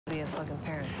fucking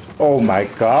parent. Oh my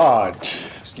god.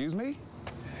 Excuse me?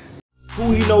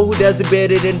 Who you know who does it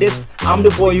better than this? I'm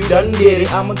the boy who done did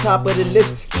it. I'm on top of the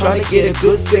list, trying to get a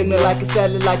good signal like a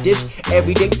satellite dish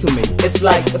every day to me. It's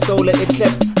like a solar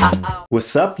eclipse.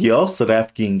 What's up, y'all?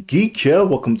 s.a.geek here.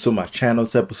 Welcome to my channel.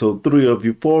 It's episode 3 of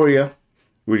Euphoria.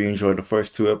 Really enjoyed the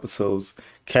first 2 episodes.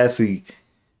 Cassie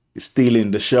is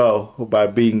stealing the show by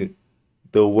being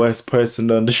the worst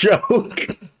person on the show.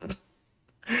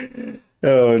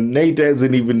 Oh, Nate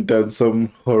hasn't even done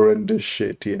some horrendous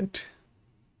shit yet.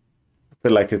 I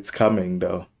feel like it's coming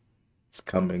though. It's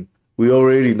coming. We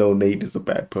already know Nate is a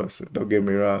bad person, don't get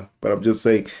me wrong. But I'm just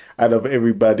saying, out of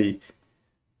everybody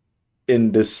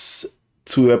in this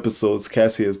 2 episodes,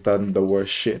 Cassie has done the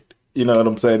worst shit. You know what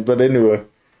I'm saying? But anyway,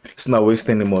 let's not waste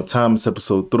any more time. It's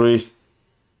episode 3.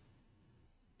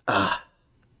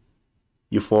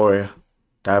 Euphoria.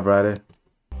 Dive right in.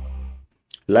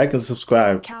 Like and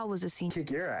subscribe. Cal was a scene. Kick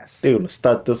your ass. They're gonna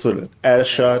start this with an ass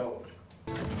shot.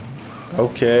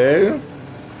 Okay.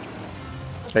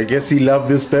 I guess he loved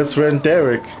his best friend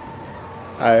Derek.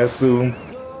 I assume.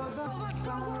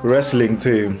 Wrestling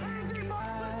team.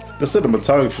 The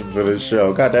cinematography for this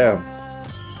show, goddamn.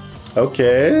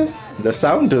 Okay. The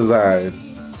sound design.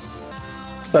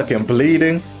 Fucking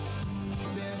bleeding.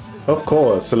 Of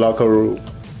course, locker room.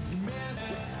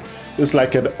 It's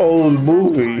like an old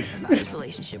movie.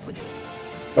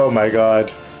 Oh my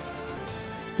god.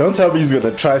 Don't tell me he's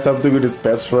gonna try something with his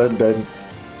best friend and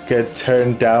get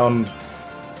turned down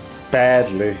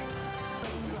badly.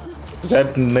 Is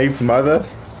that Nate's mother?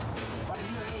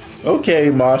 Okay,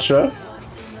 Marsha.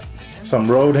 Some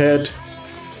roadhead.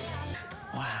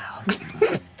 Wow.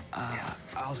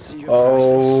 I'll see you.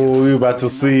 Oh, we're about to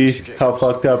see how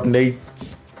fucked up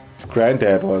Nate's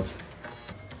granddad was.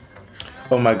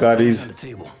 Oh my god,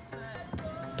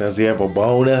 does he have a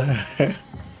boner?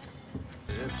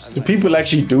 Do people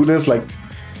actually do this? Like,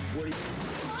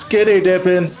 skinny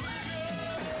dipping?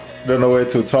 Don't know where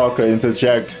to talk or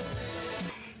interject.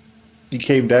 You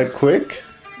came that quick?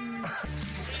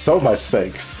 So much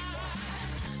sex.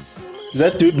 Is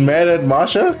that dude mad at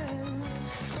Marsha?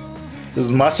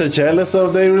 Is Marsha jealous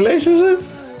of their relationship?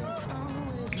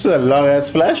 It's a long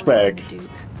ass flashback.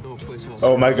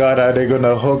 Oh my god, are they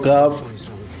gonna hook up?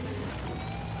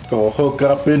 Go hook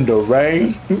up in the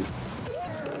rain?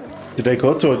 Did they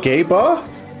go to a gay bar?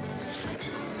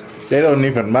 They don't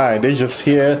even mind. They just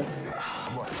hear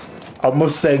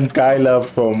almost saying Kyla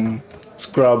from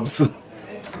Scrubs.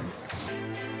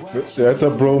 That's a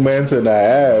bromance and a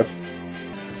half.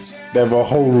 They have a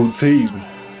whole routine.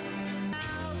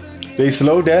 They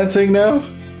slow dancing now?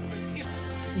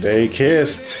 They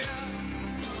kissed.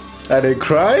 Are they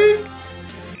crying?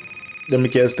 Let me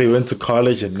guess, they went to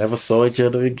college and never saw each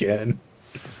other again.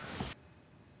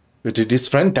 But did his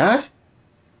friend die?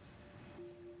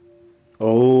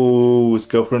 Oh, his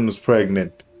girlfriend was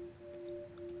pregnant.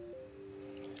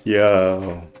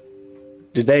 Yo.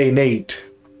 Today Nate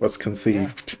was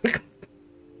conceived.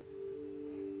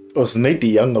 Was Nate the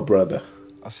younger brother?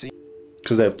 I'll see.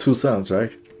 Because they have 2 sons,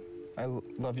 right? I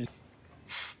love you.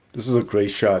 This is a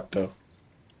great shot though.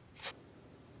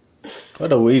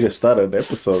 What a way to start an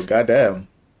episode, goddamn.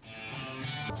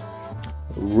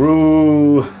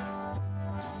 Rue.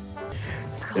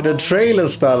 The trailer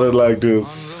started like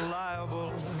this.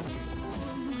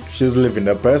 She's living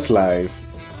the best life.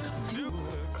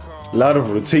 A lot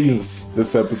of routines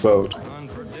this episode.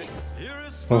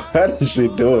 What is she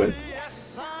doing?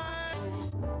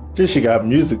 She got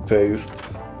music taste.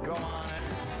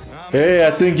 Hey,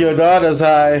 I think your daughter's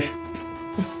high.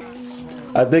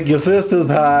 I think your sister's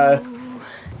high.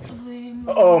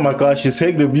 Oh my gosh, she's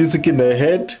hearing the music in her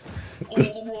head.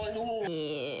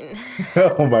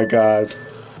 Oh my god.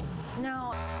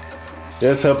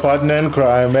 There's her partner in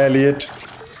crime, Elliot.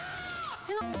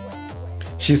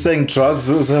 She's saying drugs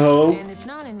is her hope.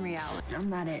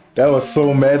 That was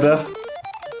so meta.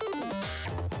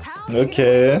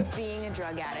 Okay. Being a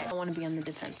drug addict, I want to be on the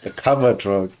defensive. A cover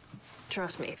drug.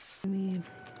 Trust me.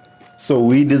 So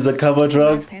weed is a cover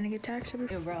drug? Panic attacks every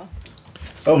bro.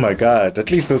 Oh my god, at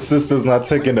least the sister's not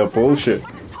taking the bullshit.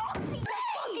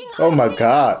 Oh my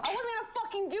god.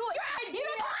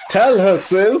 Tell her,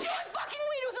 sis.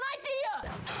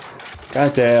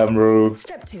 Goddamn, Rue.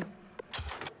 Step 2.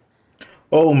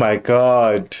 Oh my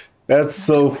god. That's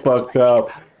so fucked up.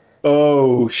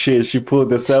 Oh shit, she pulled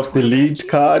the self-delete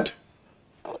card.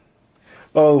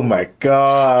 Oh my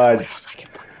god.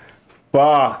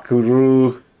 Fuck,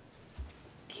 Rue.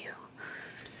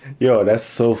 Yo, that's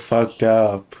so fucked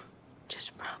up.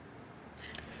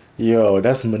 Yo,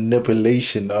 that's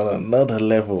manipulation on another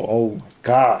level. Oh my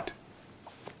god.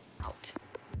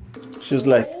 She was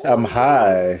like, I'm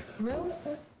high.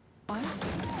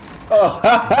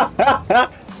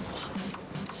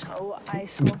 So I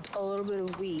smoked a little bit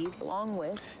of weed along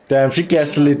with. Damn, she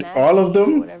gaslit all of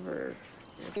them? Whatever.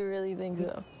 You really think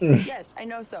so? Yes, I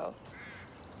know so.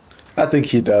 I think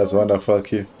he does wanna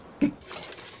fuck you.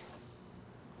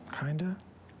 Kinda.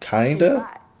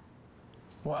 Kinda?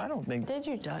 Well, I don't think. Did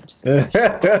you dodge the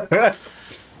question?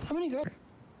 How many girls?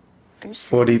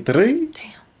 43?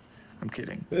 Damn. I'm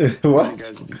kidding. What? You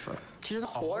guys would be fucked. She's a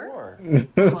whore?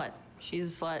 Slut.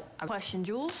 She's a slut. I question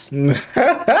Jules.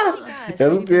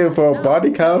 That's good for a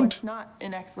body count. It's not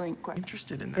an excellent question.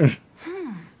 Interested in that.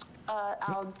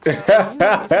 I'll tell you if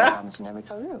I promise to never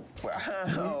tell you.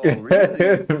 Wow,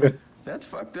 really? That's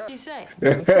fucked up. What do you say?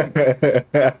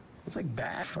 It's like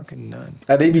bad fucking none.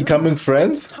 Are they becoming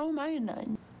friends? How am I a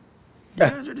nun? You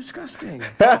guys are disgusting.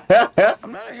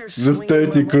 I'm not out here This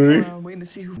swinging 30 my crew. weapon around waiting to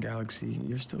see who. Galaxy,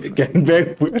 you're still fucking.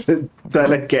 Gangbang with a And I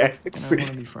telegalaxy. want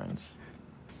to be friends.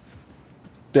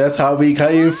 That's how we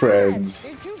became friends.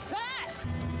 You're too fast.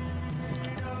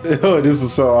 Oh, this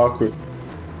is so awkward.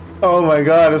 Oh my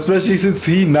god, especially since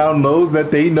he now knows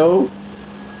that they know.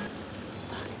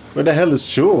 Where the hell is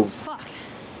Jules? Fuck.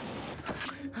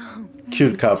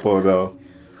 Cute couple though.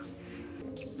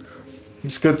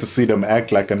 It's good to see them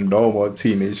act like a normal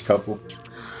teenage couple.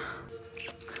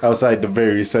 Outside the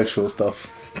very sexual stuff.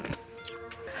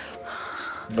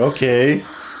 Okay.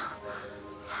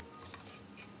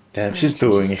 Damn, she's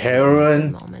doing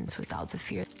heroin. Moments without the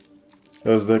fear.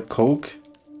 Was that coke?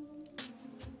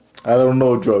 I don't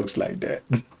know drugs like that.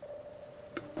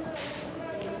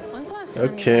 When's the last time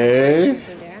Okay. you guys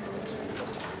were there?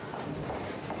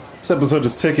 This episode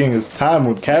is taking its time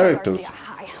with characters.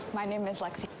 Hi, my name is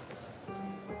Lexi.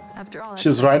 After all,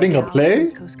 She's writing a play?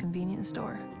 West Coast convenience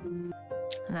store. And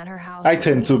at her house. I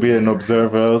tend to be an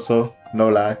observer also, no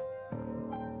lie.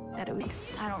 That a week.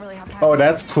 I don't really have time. Oh,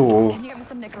 that's cool. Can you get me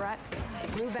some Nicorette?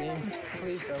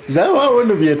 Is that why I want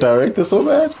to be a director so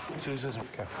bad?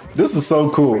 This is so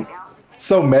cool.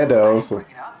 So meta also.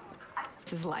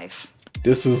 This is life.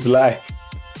 This is like,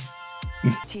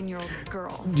 18-year-old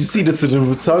girl. you see the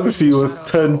cinematography was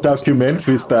turned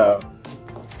documentary style.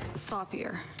 Stop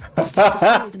here. The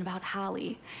story isn't about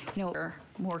Hallie. You know, or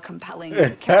more compelling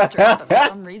characters, but for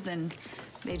some reason,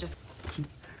 they just.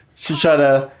 She tried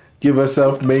to give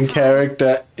herself main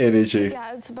character energy.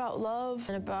 Yeah, it's about love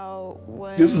and about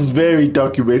when. This is very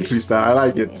documentary style. I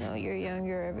like it. You know, you're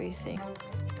younger, everything.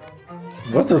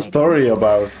 What's the story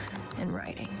about? And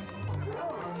writing.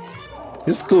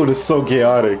 This school is so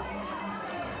chaotic.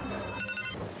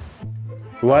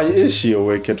 Why is she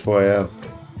awake at 4 a.m.?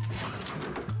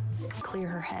 Clear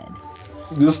her head.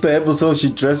 This the episode she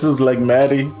dresses like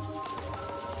Maddie?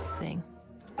 Thing.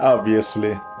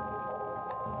 Obviously.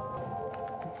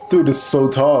 Dude is so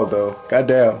tall though.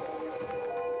 Goddamn.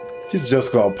 He's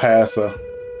just gonna pass her.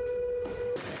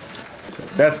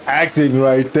 That's acting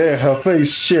right there. Her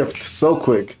face shifts so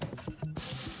quick.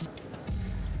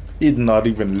 He's not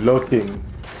even looking.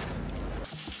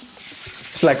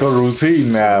 It's like a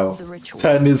routine now. The ritual.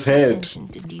 Turn his head. Attention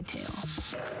to detail.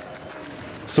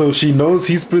 So she knows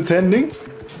he's pretending?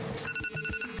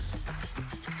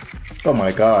 Oh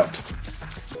my god.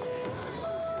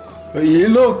 He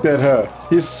looked at her.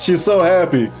 She's so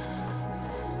happy.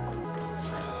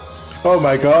 Oh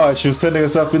my god, she was turning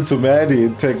herself into Maddie,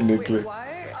 technically.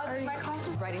 Why are my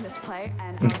classes writing this play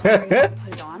and I was wondering if I could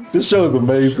put it on? This show is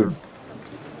amazing.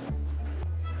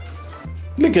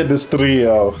 Look at this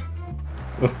trio.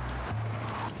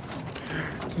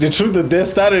 The truth that they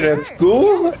started at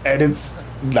school and it's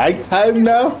nighttime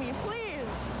now?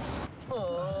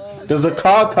 There's a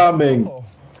car coming.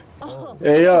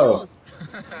 Hey yo.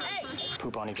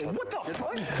 Poop on each other. What the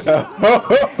fuck?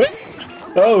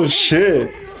 Oh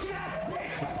shit.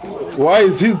 Why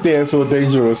is his dance so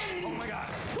dangerous?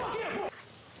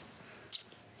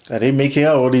 Are they making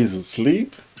out while he's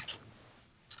asleep?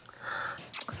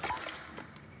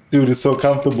 Dude is so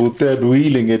comfortable third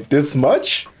wheeling it this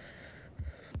much?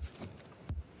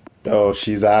 Oh,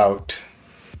 she's out.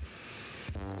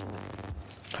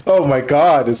 Oh my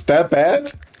god, is that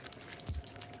bad?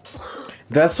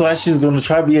 That's why she's gonna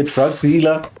try to be a drug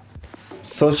dealer?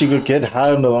 So she could get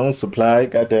high on the long supply?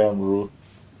 Goddamn, Rue.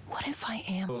 What if I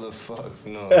am? Oh, the fuck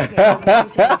no. Okay, you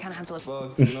said you kind of have to let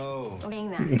Fuck no. saying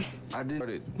that. I did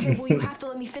it. Okay, well, you have to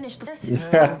let me finish this.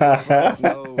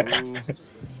 No, Rue.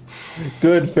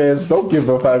 Good fans, don't give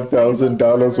her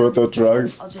 $5,000 worth of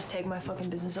drugs. I'll just take my fucking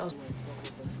business out.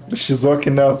 She's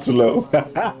walking out slow.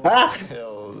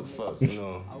 Hell the fuck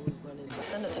no.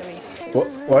 Send it to me.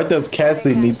 Why does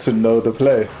Cassie need to know the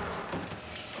play?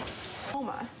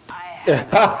 Homa.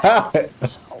 Are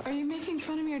you making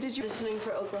did you listening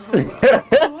for Oklahoma?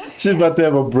 She's about to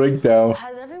have a breakdown.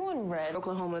 Has everyone read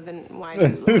Oklahoma? Then why do you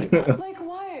look like that? Like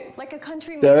what? Like a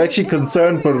country. They're music actually video?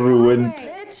 concerned for Ruin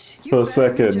Bitch, you for a better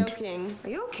be second. joking. Are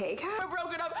you okay, Kat? We're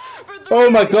broken up for 3 Oh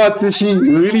my days. god, did she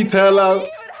really tell I out? even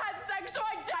had sex, so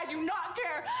I do not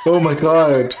care. Oh my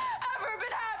god. Ever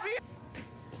been happy?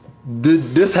 Did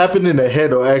this happen in the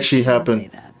head or actually happen? Say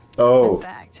that. Oh. In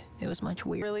fact, it was much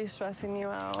weird. Really stressing you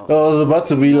out. I was about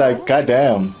to be like,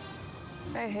 goddamn.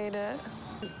 I hate it.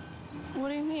 What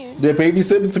do you mean? They're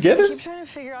babysitting I together? keep trying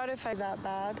to figure out if I'm that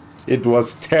bad. It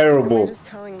was Or am I terrible. just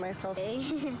telling myself?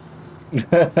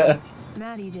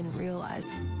 Maddie didn't realize.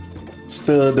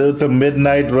 Still the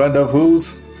midnight run of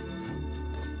who's?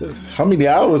 How many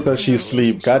hours does she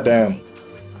sleep? Goddamn.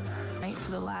 Right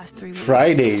for the last 3 weeks.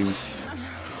 Fridays.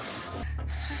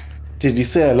 Did you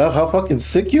say I love how fucking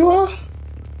sick you are?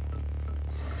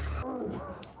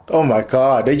 Oh my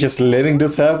god, they just letting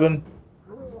this happen?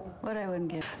 What I wouldn't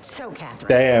give. So, Catherine.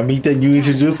 Damn, you think you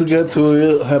introducing her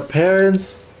to her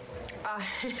parents?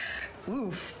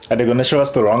 Are they gonna show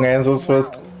us the wrong answers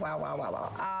first? Wow.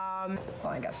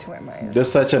 Well, I guess who am I?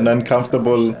 There's such an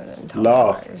uncomfortable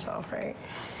laugh. Yourself, right?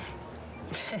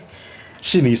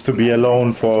 She needs to be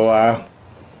alone for a while.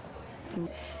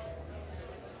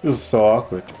 This is so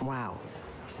awkward. Wow,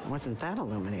 wasn't that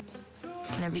illuminating?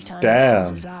 And every time Damn. he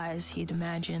closed his eyes, he'd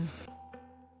imagine.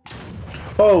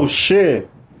 Oh shit.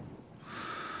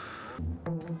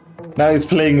 Now he's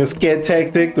playing a scare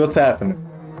tactic. What's happening?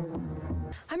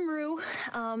 I'm Rue.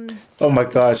 Oh my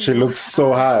god, she looks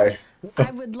so high.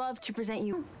 I would love to present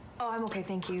you. Oh, I'm okay,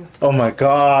 thank you. Oh my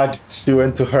god, she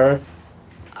went to her.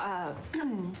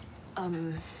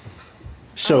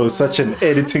 Shows such an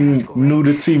editing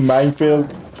nudity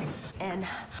minefield. And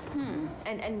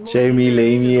Jamie,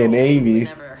 Lamey, and Amy.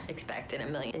 Never expect in a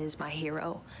million is my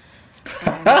hero.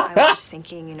 And I was just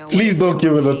thinking, you know, Please what don't if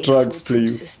give there her was the a drugs, foolproof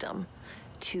please. System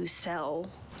to sell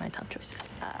my top choices.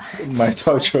 My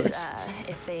top Plus, choice.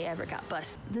 if they ever got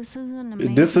busted. This is an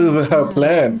amazing. This is her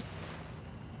plan.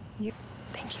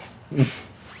 Thank you.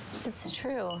 It's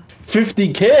true.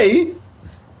 50K?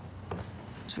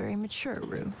 It's very mature,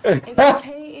 Rue. If you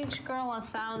pay each girl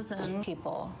 1,000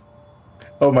 people,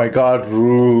 Oh my god,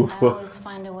 Rue. I always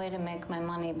find a way to make my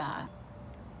money back.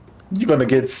 You're gonna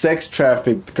get sex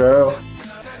trafficked, girl.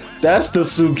 That's the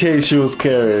suitcase she was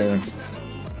carrying.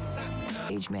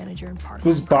 Stage manager and partner.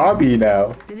 Who's Bobby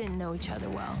now? They didn't know each other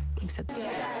well, except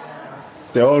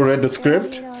They all read the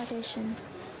script? Audition.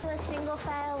 A single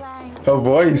file line. Her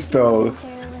voice, though.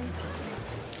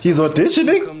 He's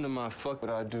auditioning? Come to my fuck, but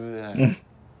I do that.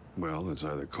 Well, it's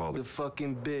either call The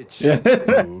fucking bitch.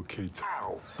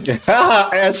 okay.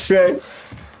 Ashtray.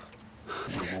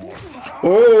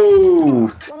 Oh,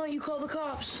 Why don't you call the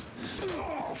cops?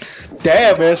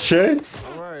 damn, Ashtray.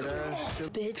 Alright, Ash.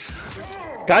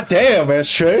 Bitch. God damn,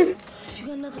 Ashtray. You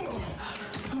got nothing.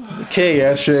 Okay,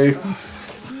 Ashtray.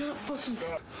 I'm not fucking.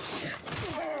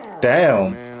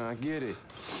 Damn. Man, I get it.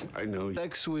 I know you.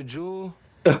 Sex with Jewel.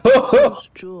 Who's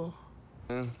Jewel?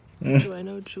 Do I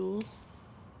know Jewel?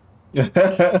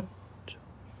 That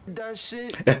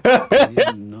shit.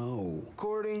 No.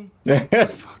 Recording.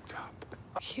 Fucked up.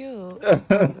 Cute.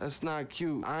 That's not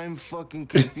cute. I'm fucking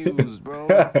confused, bro.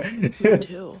 You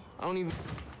too. I don't even.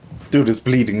 Dude is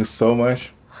bleeding so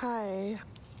much. Hi.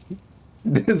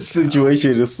 This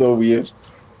situation is so weird.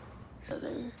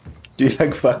 Do you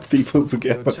like fuck people Yo,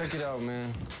 together? check it out,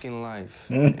 man. Fucking life.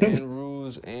 And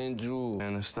rules and Jewel.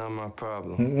 Man, it's not my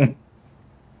problem.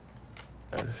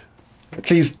 At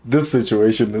least this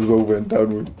situation is over and done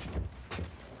with.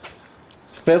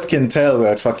 Fez can tell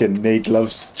that fucking Nate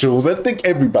loves Jules. I think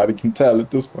everybody can tell at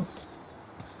this point.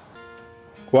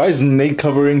 Why is Nate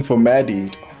covering for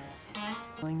Maddie?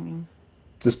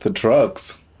 Just the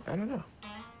drugs. I don't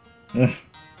know.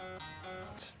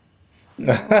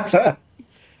 I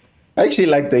actually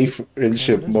like their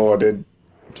friendship more than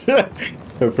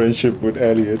her friendship with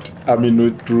Elliot. I mean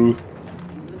with Drew.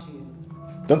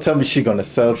 Don't tell me she's gonna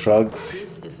sell drugs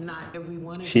This is not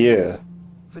everyone here.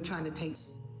 for trying to take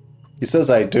He says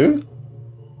I do?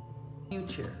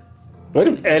 future. What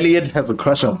if Elliot has a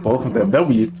crush on both of them? That would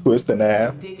be a twist and a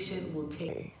half. Addiction will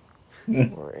take.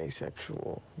 Or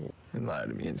asexual. And lie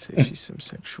to me and say she's some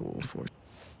sexual force.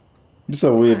 It's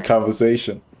a weird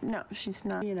conversation. No, she's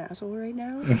not an asshole right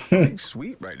now. Being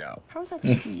sweet right now. How is that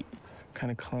sweet?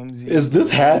 Kind of clumsy. Is this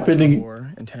happening?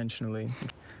 Or intentionally,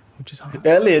 which is hard.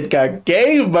 Elliot got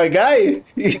game, my guy.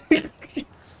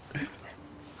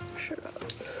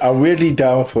 I'm really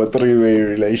down for a three-way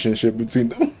relationship between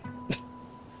them.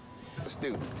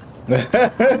 Stupid.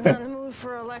 I'm in the mood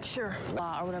for lecture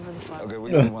or whatever the fuck. Okay, we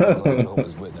don't want to go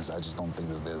Jehovah's Witness. I just don't think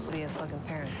that there's Be a fucking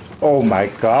parent. Oh my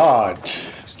god.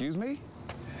 Excuse me?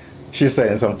 She's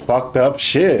saying some fucked up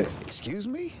shit. Excuse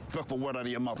me? Look for word out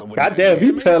of your mouth. God damn,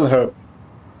 you tell her.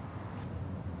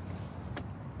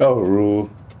 Oh, Rue.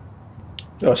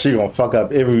 Oh, she gonna fuck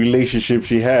up every relationship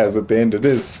she has at the end of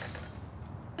this.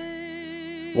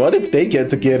 What if they get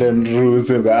together and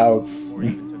Rue's in the outs?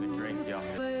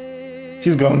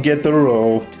 She's gonna get the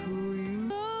role.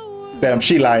 Damn,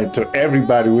 she lying to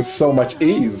everybody with so much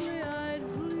ease.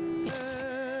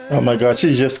 Oh my god,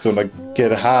 she's just gonna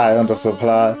get high on the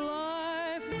supply.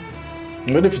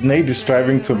 What if Nate is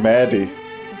driving to Maddie?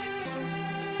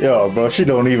 Yo, bro, she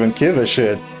don't even give a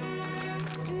shit.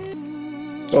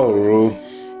 Oh, Rue.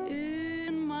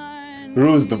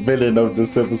 Rue's the villain of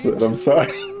this episode, I'm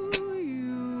sorry.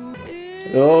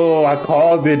 Oh, I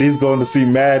called it. He's going to see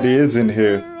Maddie isn't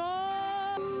here.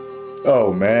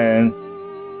 Oh, man.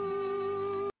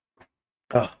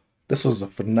 Oh, this was a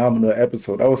phenomenal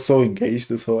episode. I was so engaged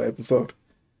this whole episode.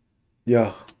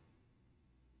 Yeah.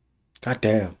 God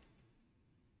damn.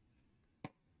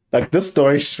 Like, this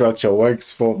story structure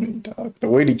works for me, dog. The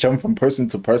way they jump from person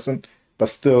to person, but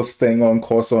still staying on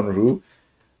course on Rue.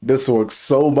 This works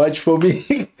so much for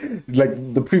me.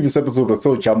 Like, the previous episode was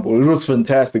so jumbled. It was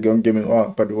fantastic, don't get me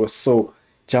wrong, but it was so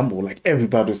jumbled. Like,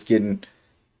 everybody was getting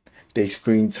their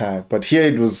screen time. But here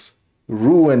it was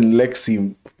Rue and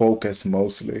Lexi focused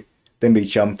mostly. Then they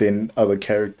jumped in other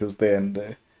characters there and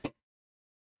there.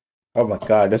 Oh my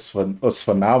god, this was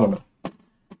phenomenal.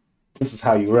 This is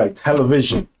how you write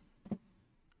television.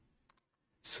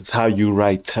 This is how you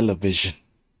write television.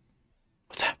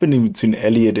 What's happening between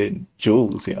Elliot and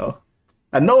Jules, yo?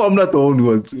 I know I'm not the only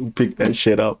one who picked that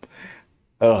shit up.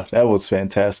 Oh, that was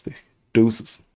fantastic. Deuces.